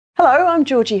Hello, I'm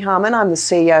Georgie Harmon. I'm the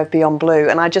CEO of Beyond Blue,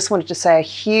 and I just wanted to say a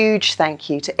huge thank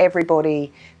you to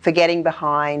everybody for getting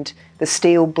behind the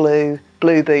Steel Blue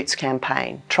Blue Boots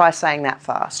campaign. Try saying that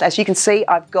fast. As you can see,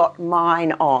 I've got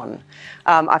mine on.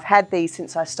 I've had these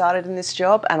since I started in this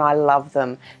job and I love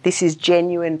them. This is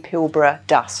genuine Pilbara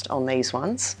dust on these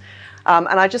ones. And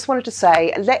I just wanted to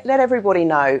say, let everybody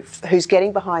know who's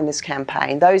getting behind this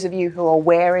campaign, those of you who are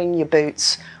wearing your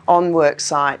boots on work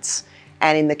sites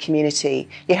and in the community,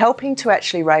 you're helping to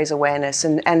actually raise awareness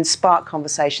and spark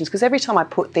conversations, because every time I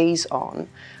put these on,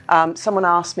 someone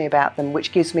asks me about them,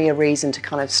 which gives me a reason to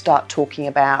kind of start talking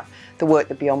about the work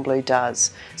that Beyond Blue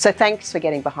does. So thanks for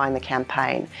getting behind the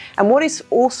campaign. And what is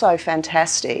also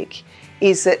fantastic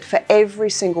is that for every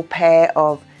single pair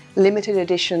of limited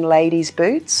edition ladies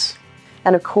boots,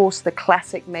 and of course the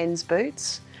classic men's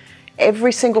boots,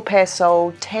 every single pair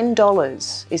sold,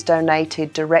 $10 is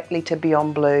donated directly to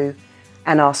Beyond Blue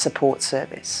and our support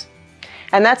service.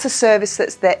 And that's a service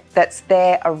that's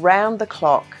there around the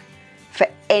clock for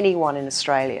anyone in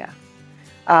Australia.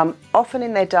 Often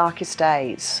in their darkest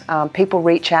days, people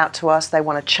reach out to us, they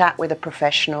want to chat with a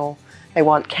professional, they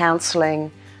want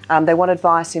counselling, they want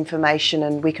advice, information,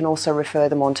 and we can also refer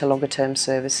them on to longer term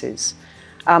services.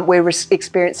 We're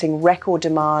experiencing record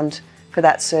demand for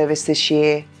that service this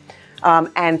year.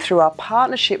 And through our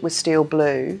partnership with Steel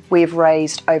Blue, we've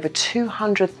raised over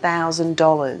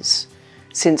 $200,000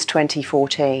 since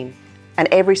 2014, and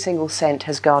every single cent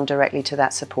has gone directly to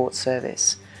that support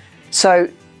service. So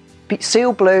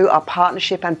Steel Blue, our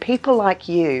partnership, and people like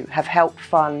you have helped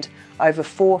fund over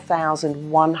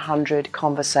 4,100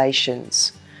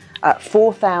 conversations,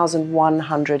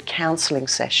 4,100 counselling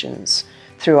sessions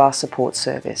through our support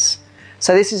service.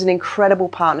 So this is an incredible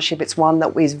partnership. It's one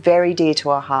that is very dear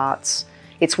to our hearts.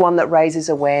 It's one that raises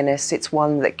awareness. It's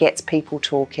one that gets people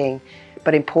talking.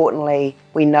 But importantly,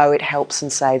 we know it helps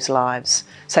and saves lives.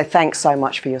 So thanks so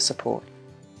much for your support.